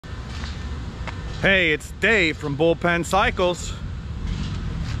Hey, it's Dave from Bullpen Cycles,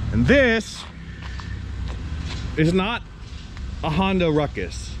 and this is not a Honda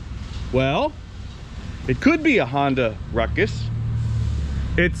Ruckus. Well, it could be a Honda Ruckus.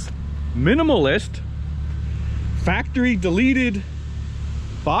 It's minimalist, factory deleted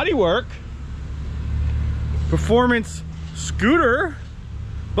bodywork, performance scooter,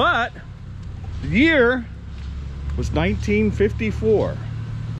 but the year was 1954.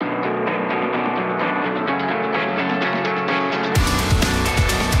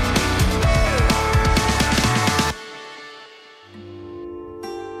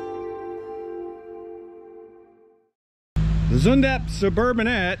 The Zundapp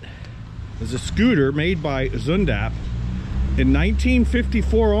Suburbanette is a scooter made by Zundapp in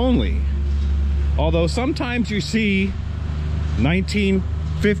 1954 only. Although sometimes you see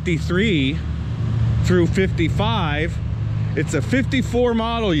 1953 through 55, it's a 54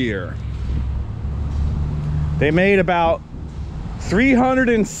 model year. They made about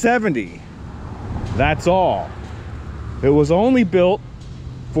 370, that's all. It was only built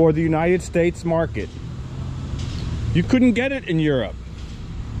for the United States market. You couldn't get it in Europe.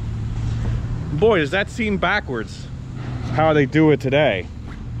 Boy, does that seem backwards, how they do it today.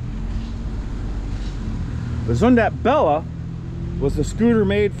 The Zundapp Bella was a scooter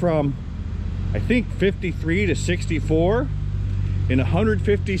made from, I think, 53 to 64 in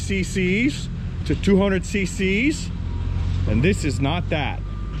 150 cc's to 200 cc's, and this is not that.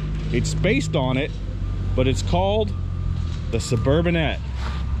 It's based on it, but it's called the Suburbanette.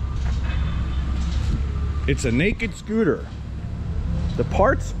 It's a naked scooter. The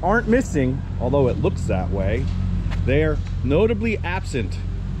parts aren't missing, although it looks that way. They're notably absent.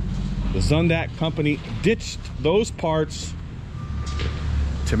 The Zundapp company ditched those parts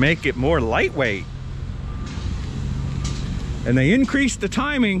to make it more lightweight. And they increased the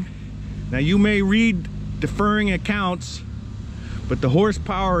timing. Now you may read differing accounts, but the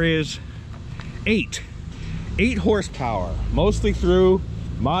horsepower is 8 horsepower, mostly through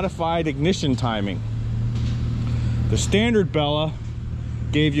modified ignition timing. The standard Bella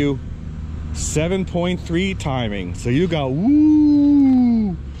gave you 7.3 timing, so you got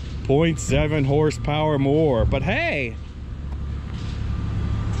 0.7 horsepower more. But hey,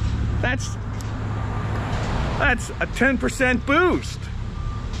 that's a 10% boost.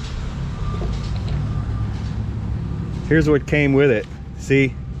 Here's what came with it.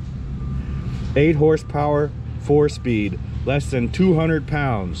 See, 8 horsepower, 4-speed, less than 200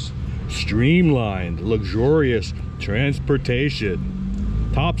 pounds, streamlined, luxurious transportation,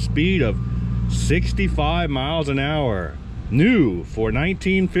 top speed of 65 miles an hour, new for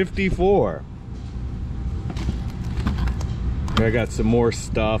 1954. I got some more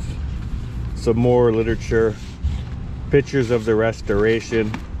stuff, some more literature, pictures of the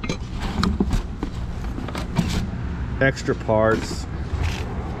restoration, extra parts,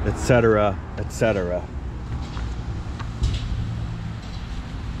 etc., etc.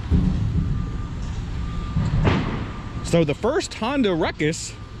 So the first Honda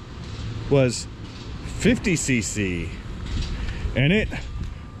Ruckus was 50 cc, and it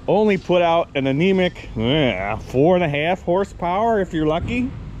only put out an anemic 4.5 horsepower if you're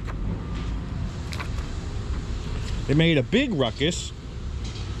lucky. They made a big Ruckus,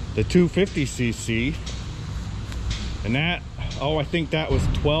 the 250 cc, and that, I think that was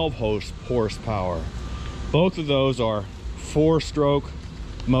 12 horsepower. Both of those are 4-stroke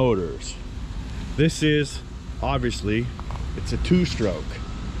motors. This is, obviously, it's a 2-stroke,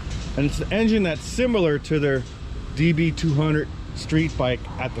 and it's an engine that's similar to their DB200 street bike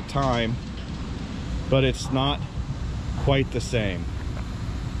at the time, but it's not quite the same.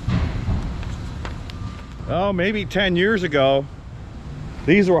 Oh, maybe 10 years ago,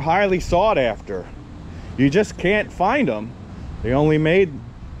 these were highly sought after. You just can't find them. They only made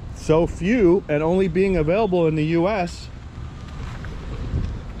so few, and only being available in the US.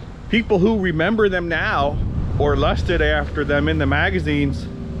 People who remember them now or lusted after them in the magazines,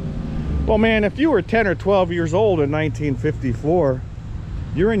 well, man, if you were 10 or 12 years old in 1954,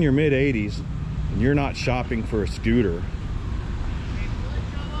 you're in your mid-80s and you're not shopping for a scooter.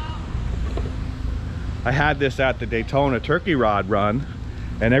 I had this at the Daytona Turkey Rod Run,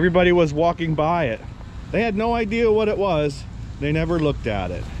 and everybody was walking by it. They had no idea what it was. They never looked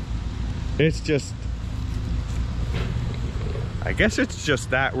at it. It's just, I guess it's just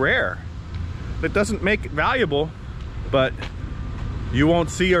that rare. That doesn't make it valuable, but you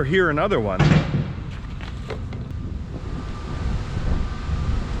won't see or hear another one.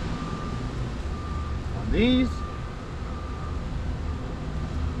 On these,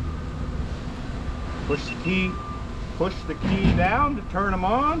 push the key down to turn them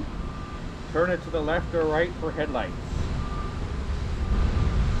on. turn it to the left or right for headlights.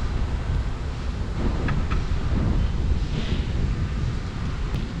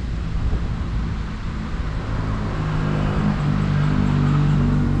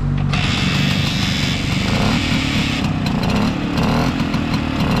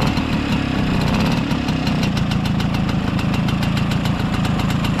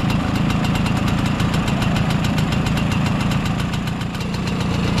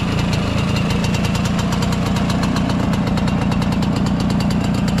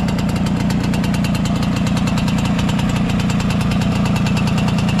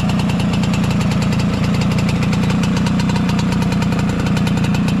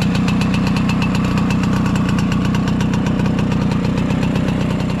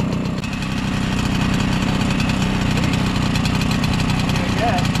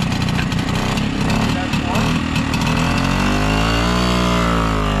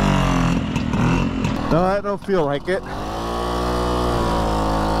 No, I don't feel like it.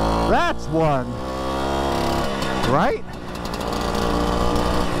 That's one. Right?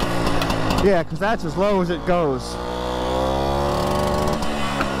 Yeah, because that's as low as it goes.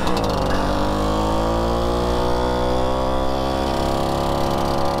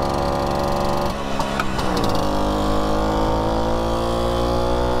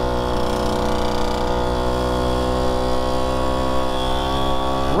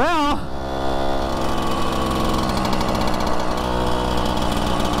 Well,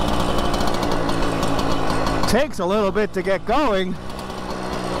 takes a little bit to get going.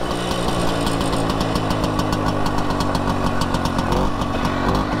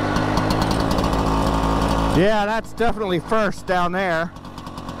 Yeah, that's definitely first down there.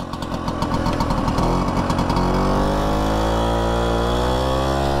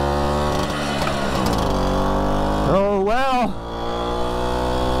 Oh well.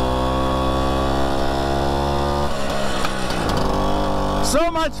 So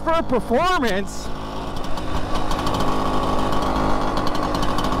much for performance.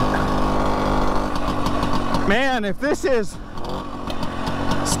 Man, if this is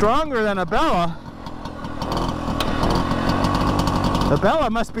stronger than a Bella, the Bella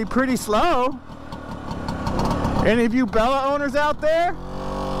must be pretty slow. Any of you Bella owners out there?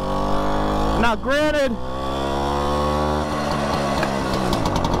 Now granted,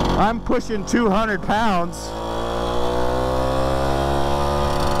 I'm pushing 200 pounds.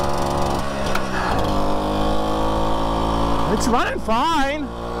 It's running fine.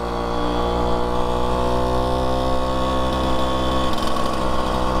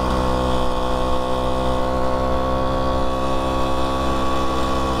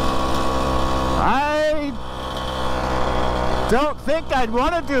 Don't think I'd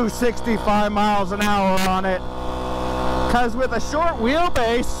want to do 65 miles an hour on it, because with a short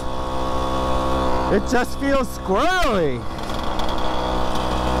wheelbase it just feels squirrely.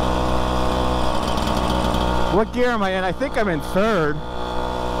 What gear am I in? I think I'm in third.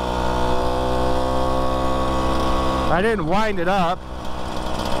 I didn't wind it up.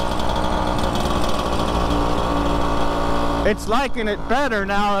 It's liking it better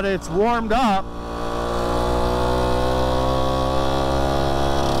now that it's warmed up.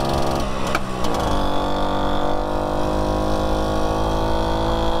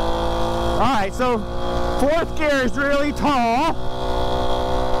 Alright, so fourth gear is really tall,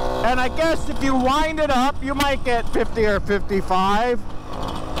 and I guess if you wind it up you might get 50 or 55.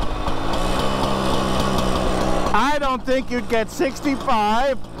 I don't think you'd get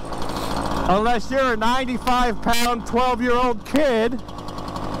 65 unless you're a 95-pound 12-year-old kid.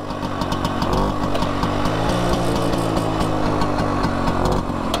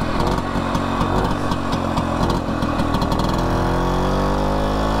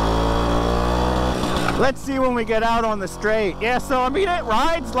 Let's see when we get out on the straight. Yeah, so I mean, it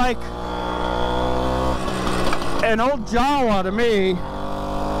rides like an old Jawa to me.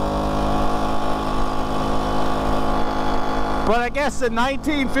 But I guess in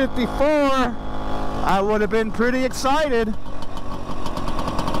 1954, I would have been pretty excited.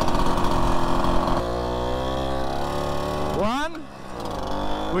 One,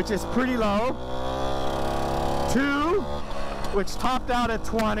 which is pretty low. Two, which topped out at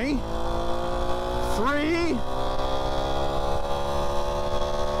 20. 3,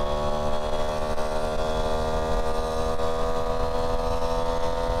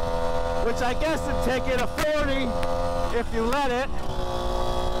 which I guess would take it a 40 if you let it.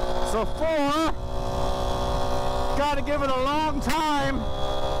 So 4, gotta give it a long time,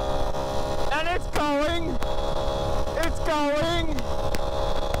 and it's going,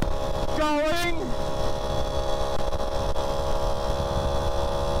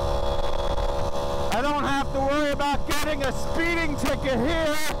 worry about getting a speeding ticket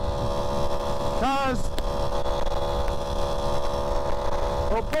here, because,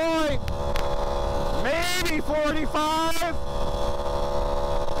 oh boy, maybe 45.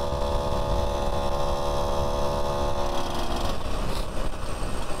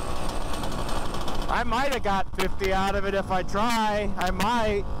 I might have got 50 out of it if I try. I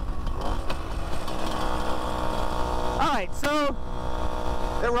might. Alright, so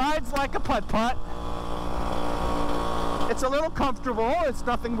it rides like a putt-putt. It's a little comfortable. It's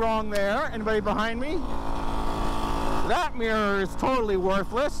nothing wrong there. Anybody behind me? That mirror is totally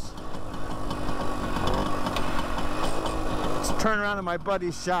worthless. Let's turn around to my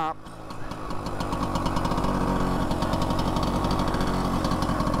buddy's shop.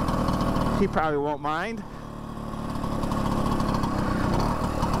 He probably won't mind.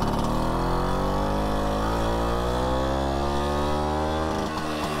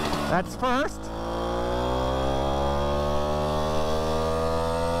 That's first.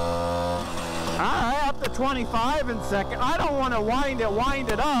 Alright, up to 25 in second. I don't want to wind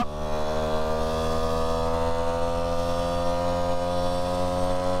it up.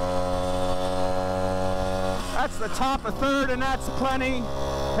 That's the top of third, and that's plenty.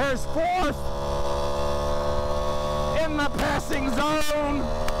 There's fourth in the passing zone.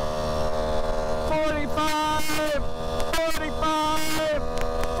 45, 45,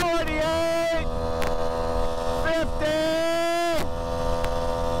 48, 50,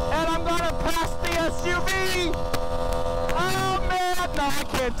 and I'm gonna pass the SUV. Oh man, no, I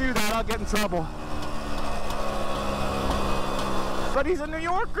can't do that. I'll get in trouble. But he's a New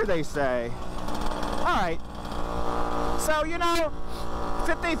Yorker, they say. All right. So, you know,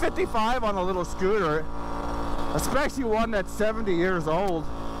 50, 55 on a little scooter, especially one that's 70 years old,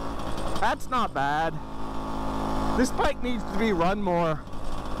 that's not bad. This bike needs to be run more.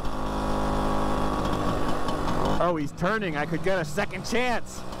 Oh, he's turning. I could get a second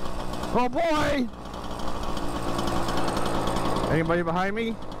chance. Oh boy! Anybody behind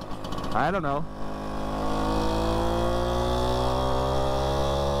me? I don't know.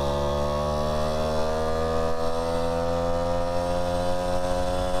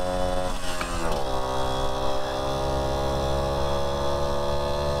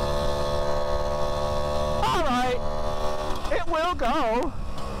 Go.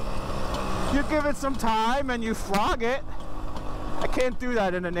 You give it some time and you flog it. I can't do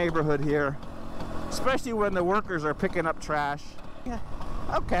that in a neighborhood here, especially when the workers are picking up trash. Yeah.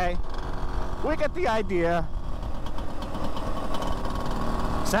 Okay, we get the idea.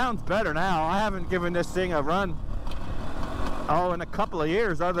 Sounds better now. I haven't given this thing a run, oh, in a couple of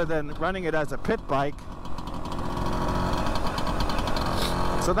years, other than running it as a pit bike.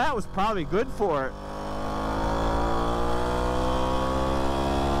 So that was probably good for it.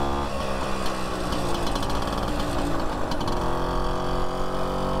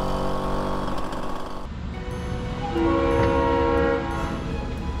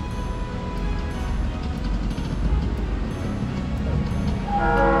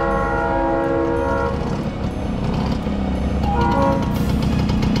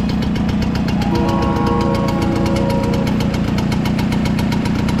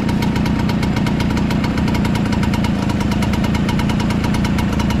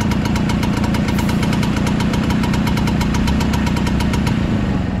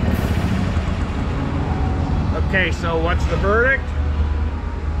 Okay, so what's the verdict?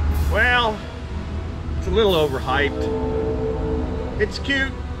 Well, it's a little overhyped. It's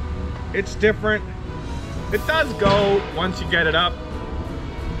cute, it's different. It does go once you get it up,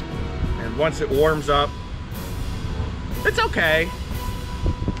 and once it warms up, it's okay.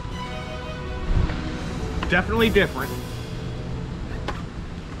 Definitely different.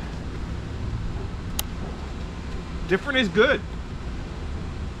 Different is good.